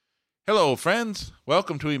Hello, friends.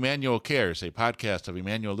 Welcome to Emmanuel Cares, a podcast of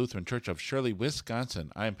Emmanuel Lutheran Church of Shirley,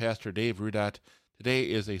 Wisconsin. I'm Pastor Dave Rudot. Today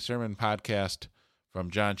is a sermon podcast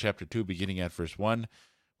from John chapter 2, beginning at verse 1,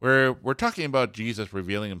 where we're talking about Jesus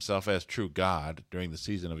revealing himself as true God during the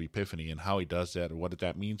season of Epiphany and how he does that and what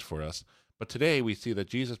that means for us. But today we see that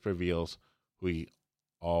Jesus reveals who he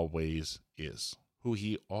always is. Who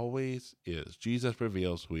he always is. Jesus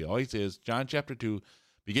reveals who he always is. John chapter 2,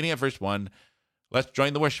 beginning at verse 1. Let's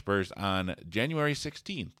join the worshipers on January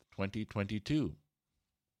 16th, 2022.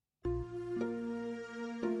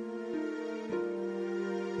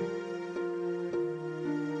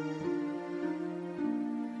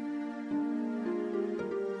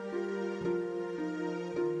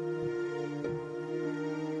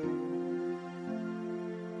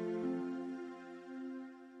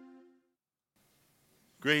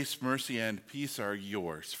 Grace, mercy, and peace are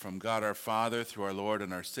yours from God our Father through our Lord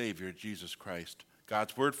and our Savior, Jesus Christ.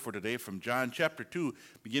 God's word for today from John chapter 2,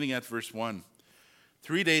 beginning at verse 1.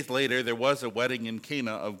 3 days later, there was a wedding in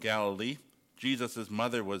Cana of Galilee. Jesus'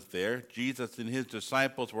 mother was there. Jesus and his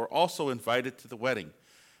disciples were also invited to the wedding.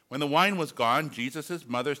 When the wine was gone, Jesus'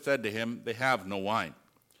 mother said to him, "They have no wine."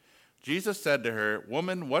 Jesus said to her,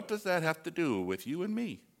 "Woman, what does that have to do with you and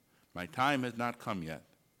me? My time has not come yet."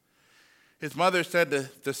 His mother said to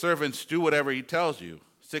the servants, "Do whatever he tells you."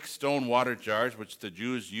 6 stone water jars, which the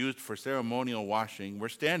Jews used for ceremonial washing, were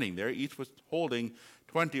standing there. Each was holding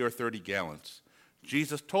 20 or 30 gallons.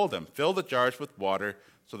 Jesus told them, "Fill the jars with water,"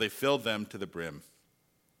 so they filled them to the brim.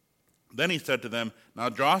 Then he said to them, "Now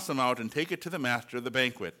draw some out and take it to the master of the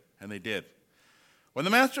banquet." And they did. When the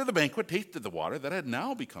master of the banquet tasted the water that had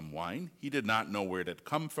now become wine, he did not know where it had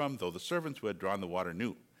come from, though the servants who had drawn the water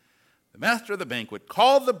knew. The master of the banquet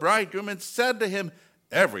called the bridegroom and said to him,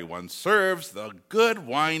 "Everyone serves the good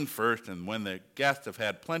wine first, and when the guests have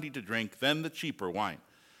had plenty to drink, then the cheaper wine.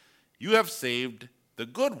 You have saved the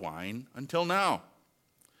good wine until now."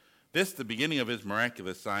 This, the beginning of his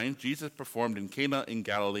miraculous signs, Jesus performed in Cana in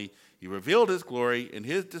Galilee. He revealed his glory, and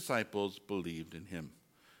his disciples believed in him.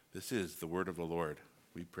 This is the word of the Lord.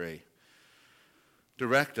 We pray.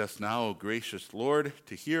 Direct us now, O gracious Lord,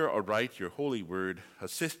 to hear aright your holy word.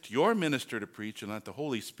 Assist your minister to preach, and let the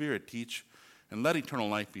Holy Spirit teach, and let eternal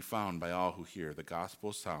life be found by all who hear the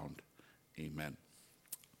gospel sound. Amen.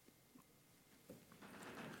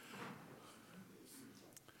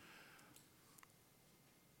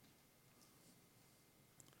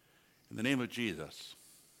 In the name of Jesus.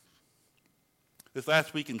 This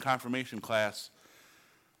last week in confirmation class,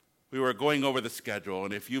 we were going over the schedule,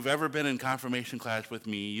 and if you've ever been in confirmation class with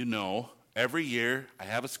me, you know every year I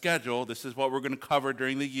have a schedule. This is what we're going to cover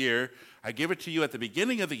during the year. I give it to you at the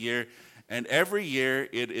beginning of the year, and every year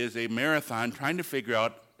it is a marathon trying to figure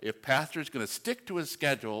out if Pastor's going to stick to his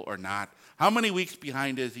schedule or not. How many weeks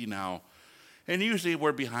behind is he now? And usually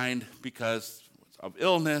we're behind because of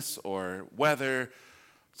illness or weather.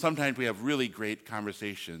 Sometimes we have really great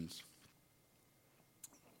conversations.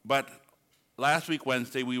 But last week,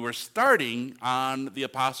 Wednesday, we were starting on the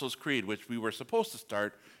Apostles' Creed, which we were supposed to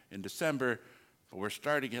start in December, but we're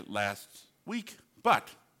starting it last week.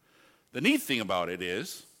 But the neat thing about it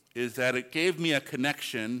is that it gave me a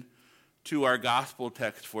connection to our gospel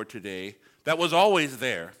text for today that was always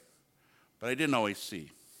there, but I didn't always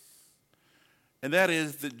see. And that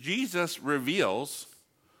is that Jesus reveals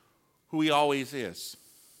who he always is.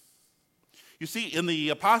 You see, in the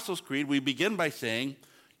Apostles' Creed, we begin by saying,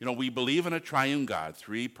 we believe in a triune God,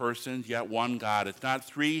 3 persons, yet one God. It's not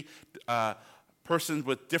 3 persons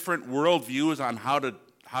with different worldviews on how to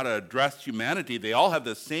address humanity. They all have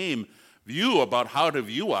the same view about how to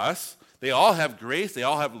view us. They all have grace. They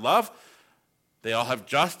all have love. They all have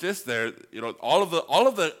justice. All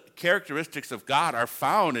of the characteristics of God are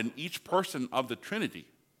found in each person of the Trinity.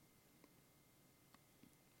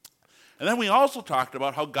 And then we also talked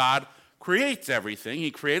about how God creates everything.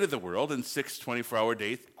 He created the world in 6 24-hour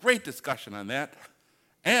days. Great discussion on that.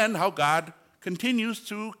 And how God continues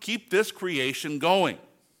to keep this creation going.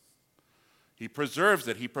 He preserves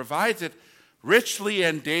it. He provides it richly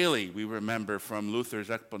and daily. We remember from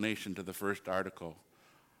Luther's explanation to the first article.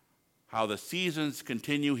 How the seasons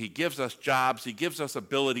continue. He gives us jobs. He gives us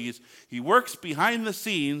abilities. He works behind the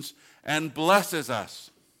scenes and blesses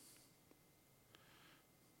us.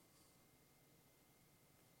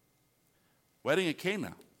 Wedding at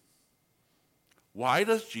Cana. Why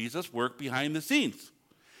does Jesus work behind the scenes?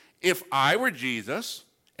 If I were Jesus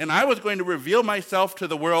and I was going to reveal myself to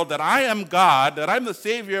the world that I am God, that I'm the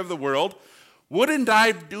Savior of the world, wouldn't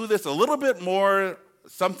I do this a little bit more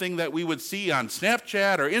something that we would see on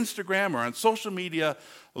Snapchat or Instagram or on social media,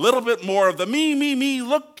 a little bit more of the me,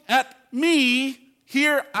 look at me,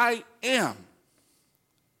 Here I am.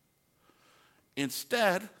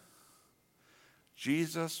 Instead,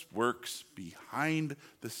 Jesus works behind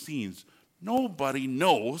the scenes. Nobody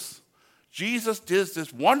knows Jesus did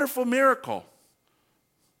this wonderful miracle.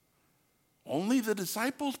 Only the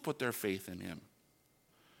disciples put their faith in him.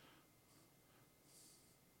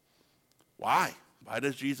 Why? Why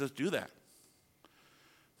does Jesus do that?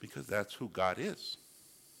 Because that's who God is.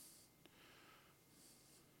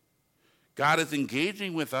 God is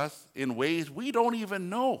engaging with us in ways we don't even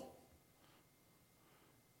know.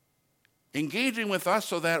 Engaging with us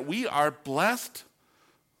so that we are blessed,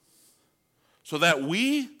 so that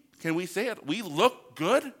we look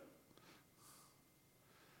good.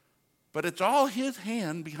 But it's all his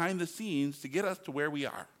hand behind the scenes to get us to where we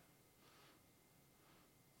are.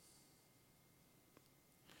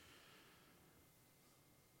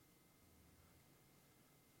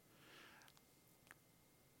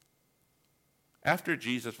 After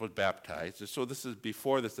Jesus was baptized, so this is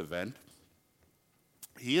before this event,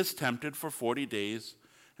 he is tempted for 40 days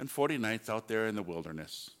and 40 nights out there in the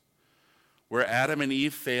wilderness. Where Adam and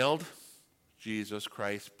Eve failed, Jesus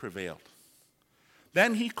Christ prevailed.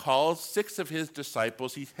 Then he calls 6 of his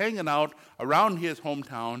disciples. He's hanging out around his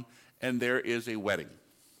hometown, and there is a wedding.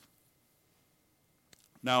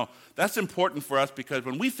 Now, that's important for us because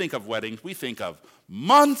when we think of weddings, we think of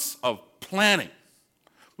months of planning.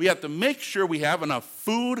 We have to make sure we have enough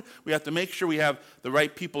food. We have to make sure we have the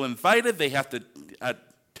right people invited. They have to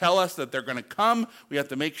tell us that they're going to come. We have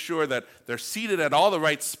to make sure that they're seated at all the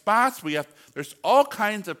right spots. There's all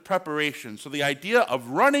kinds of preparation. So the idea of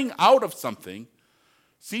running out of something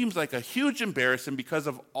seems like a huge embarrassment because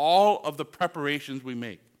of all of the preparations we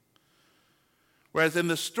make. Whereas in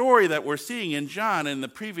the story that we're seeing in John in the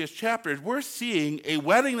previous chapters, we're seeing a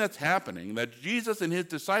wedding that's happening that Jesus and his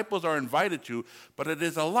disciples are invited to, but it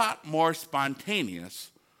is a lot more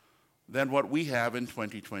spontaneous than what we have in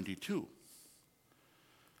 2022.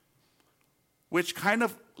 Which kind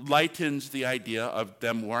of lightens the idea of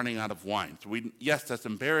them running out of wine. So yes, that's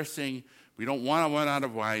embarrassing. We don't want to run out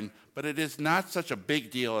of wine, but it is not such a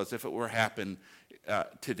big deal as if it were happen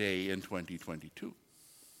today in 2022.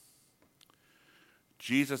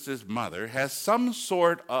 Jesus' mother has some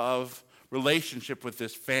sort of relationship with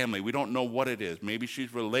this family. We don't know what it is. Maybe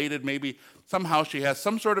she's related. Maybe somehow she has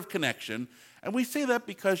some sort of connection. And we say that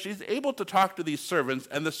because she's able to talk to these servants,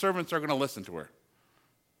 and the servants are going to listen to her.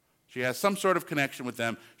 She has some sort of connection with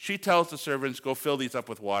them. She tells the servants, go fill these up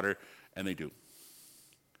with water, and they do.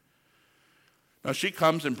 Now she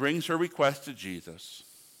comes and brings her request to Jesus.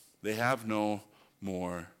 They have no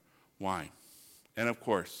more wine. And of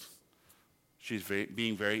course, she's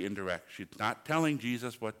being very indirect. She's not telling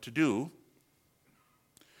Jesus what to do.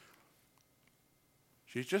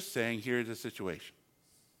 She's just saying, here's the situation.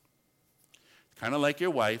 It's kind of like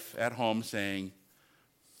your wife at home saying,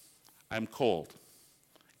 I'm cold.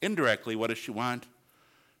 Indirectly, what does she want?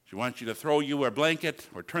 She wants you to throw you a blanket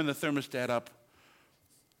or turn the thermostat up.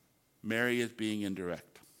 Mary is being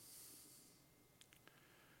indirect.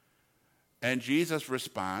 And Jesus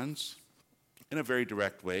responds in a very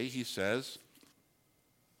direct way. He says,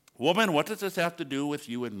 woman, what does this have to do with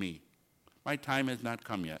you and me? My time has not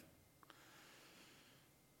come yet.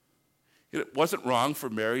 It wasn't wrong for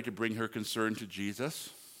Mary to bring her concern to Jesus.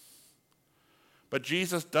 But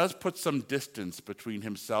Jesus does put some distance between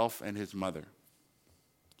himself and his mother.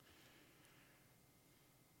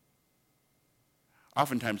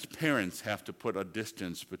 Oftentimes, parents have to put a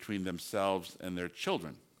distance between themselves and their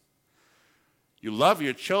children. You love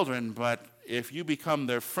your children, but if you become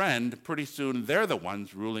their friend, pretty soon they're the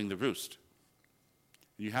ones ruling the roost.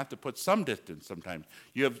 You have to put some distance sometimes.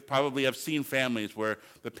 You probably have seen families where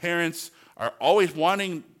the parents are always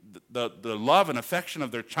wanting the love and affection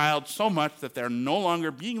of their child so much that they're no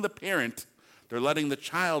longer being the parent. They're letting the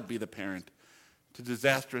child be the parent, to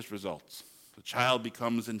disastrous results. The child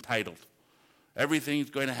becomes entitled. Everything's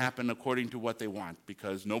going to happen according to what they want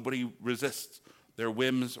because nobody resists their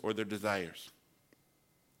whims or their desires.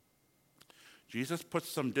 Jesus puts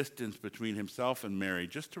some distance between himself and Mary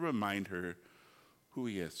just to remind her who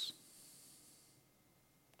he is.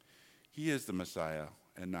 He is the Messiah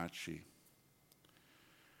and not she.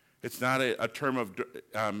 It's not a term of,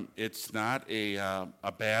 it's not a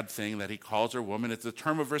bad thing that he calls her woman. It's a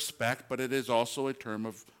term of respect, but it is also a term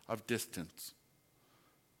of distance.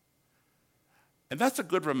 And that's a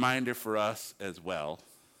good reminder for us as well,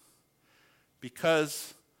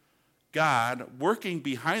 because God, working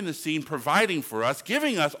behind the scene, providing for us,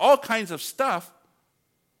 giving us all kinds of stuff,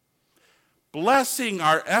 blessing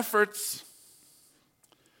our efforts,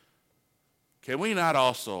 can we not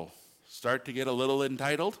also start to get a little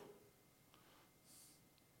entitled?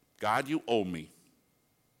 God, you owe me.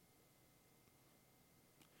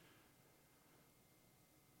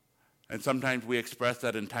 And sometimes we express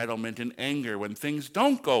that entitlement in anger when things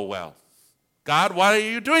don't go well. God, why are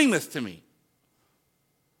you doing this to me?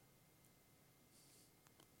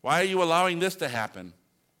 Why are you allowing this to happen?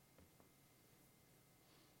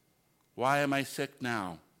 Why am I sick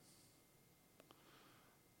now?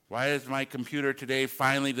 Why does my computer today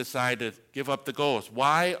finally decide to give up the ghost?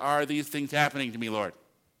 Why are these things happening to me, Lord?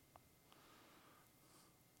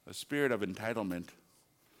 A spirit of entitlement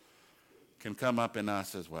can come up in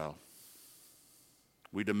us as well.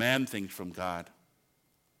 We demand things from God.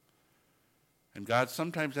 And God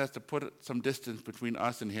sometimes has to put some distance between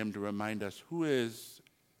us and him to remind us who it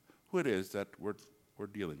is that we're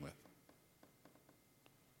dealing with.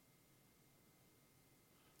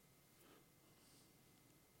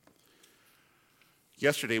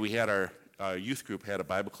 Yesterday we had our youth group had a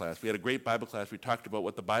Bible class. We had a great Bible class. We talked about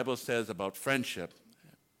what the Bible says about friendship,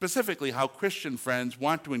 specifically how Christian friends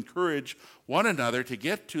want to encourage one another to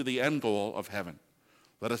get to the end goal of heaven.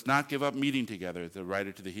 Let us not give up meeting together, the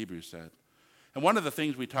writer to the Hebrews said. And one of the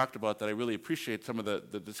things we talked about that I really appreciate some of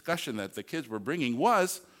the discussion that the kids were bringing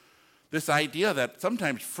was this idea that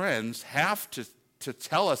sometimes friends have to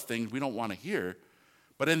tell us things we don't want to hear.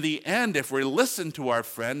 But in the end, if we listen to our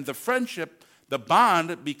friend, the friendship, the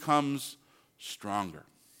bond becomes stronger.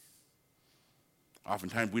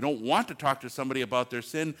 Oftentimes, we don't want to talk to somebody about their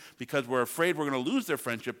sin because we're afraid we're going to lose their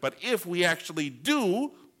friendship. But if we actually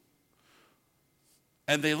do,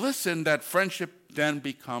 and they listen, that friendship then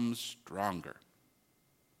becomes stronger.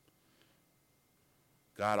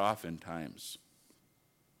 God oftentimes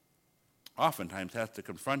has to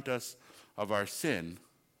confront us of our sin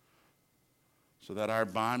so that our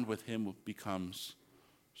bond with him becomes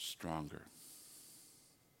stronger.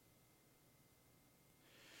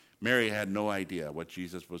 Mary had no idea what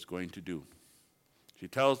Jesus was going to do. She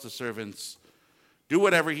tells the servants, do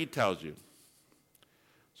whatever he tells you.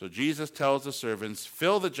 So Jesus tells the servants,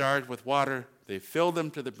 fill the jars with water. They fill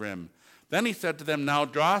them to the brim. Then he said to them, now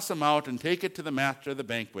draw some out and take it to the master of the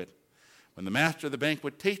banquet. When the master of the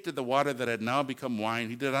banquet tasted the water that had now become wine,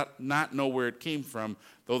 he did not know where it came from,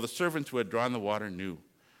 though the servants who had drawn the water knew.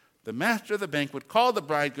 The master of the banquet called the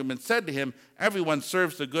bridegroom and said to him, everyone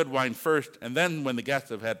serves the good wine first, and then when the guests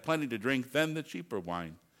have had plenty to drink, then the cheaper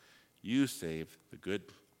wine. You save the good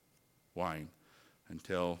wine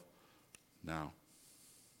until now.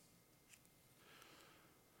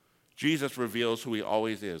 Jesus reveals who he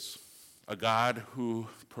always is, a God who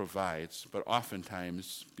provides, but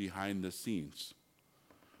oftentimes behind the scenes.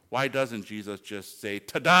 Why doesn't Jesus just say,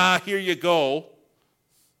 ta-da, here you go?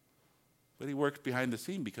 But he works behind the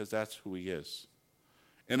scene because that's who he is.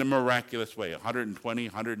 In a miraculous way, 120,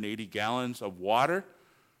 180 gallons of water,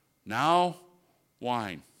 now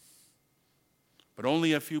wine. But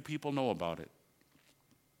only a few people know about it.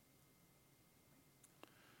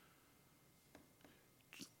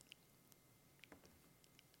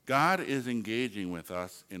 God is engaging with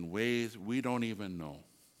us in ways we don't even know.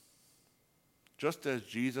 Just as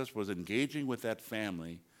Jesus was engaging with that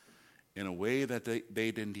family in a way that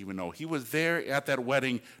they didn't even know. He was there at that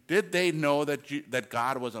wedding. Did they know that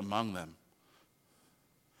God was among them?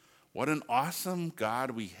 What an awesome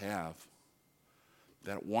God we have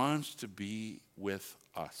that wants to be with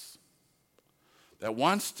us, that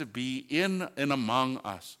wants to be in and among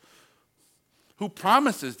us, who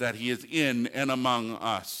promises that he is in and among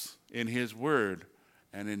us in his word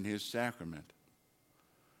and in his sacrament,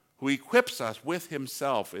 who equips us with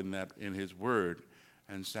himself in his word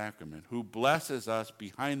and sacrament, who blesses us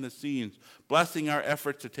behind the scenes, blessing our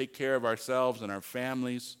efforts to take care of ourselves and our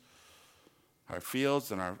families, our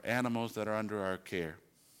fields and our animals that are under our care.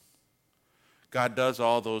 God does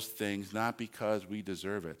all those things not because we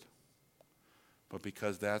deserve it, but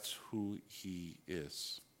because that's who he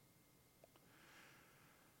is.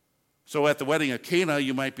 So at the wedding of Cana,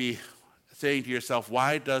 you might be saying to yourself,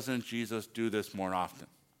 why doesn't Jesus do this more often?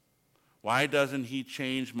 Why doesn't he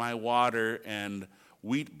change my water and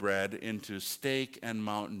wheat bread into steak and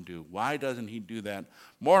Mountain Dew? Why doesn't he do that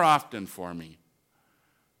more often for me?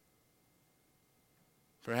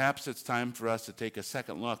 Perhaps it's time for us to take a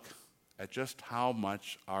second look at just how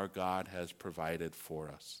much our God has provided for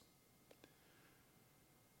us.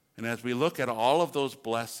 And as we look at all of those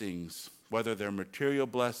blessings, whether they're material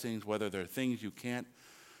blessings, whether they're things you can't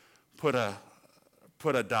put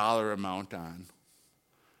a dollar amount on,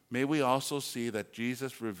 may we also see that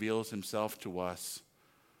Jesus reveals himself to us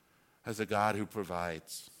as a God who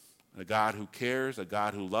provides, a God who cares, a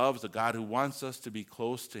God who loves, a God who wants us to be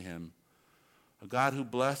close to him, a God who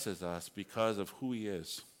blesses us because of who he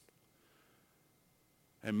is.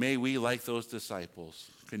 And may we, like those disciples,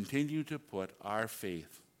 continue to put our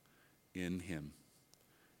faith in him.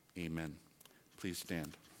 Amen. Please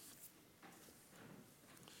stand.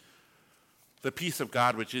 The peace of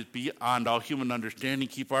God, which is beyond all human understanding,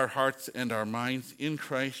 keep our hearts and our minds in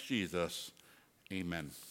Christ Jesus. Amen.